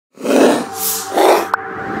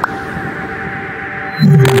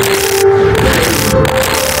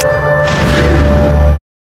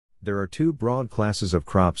There are two broad classes of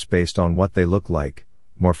crops based on what they look like.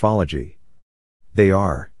 Morphology. They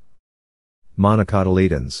are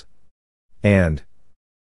monocotyledons and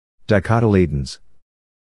dicotyledons.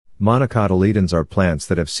 Monocotyledons are plants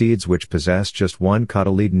that have seeds which possess just one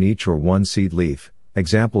cotyledon each or one seed leaf.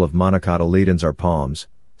 Example of monocotyledons are palms.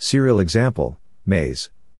 Cereal example,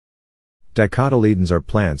 maize. Dicotyledons are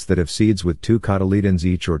plants that have seeds with two cotyledons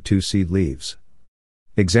each or two seed leaves.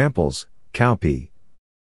 Examples, cowpea.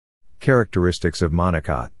 Characteristics of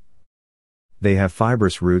monocot. They have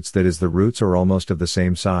fibrous roots, that is, the roots are almost of the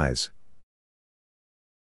same size.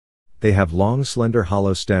 They have long, slender,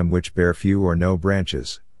 hollow stem which bear few or no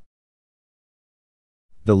branches.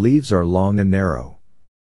 The leaves are long and narrow.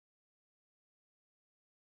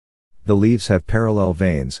 The leaves have parallel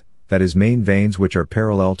veins, that is, main veins which are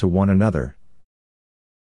parallel to one another.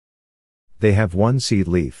 They have one seed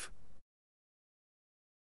leaf.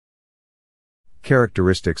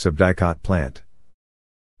 Characteristics of dicot plant.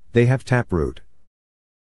 They have taproot.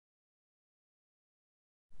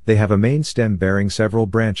 They have a main stem bearing several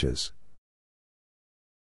branches.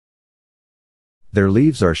 Their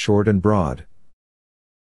leaves are short and broad.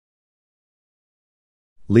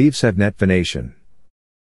 Leaves have net venation.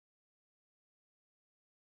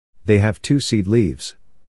 They have two seed leaves.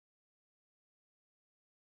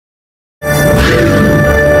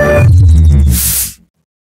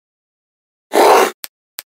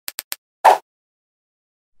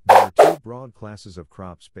 There are two broad classes of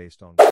crops based on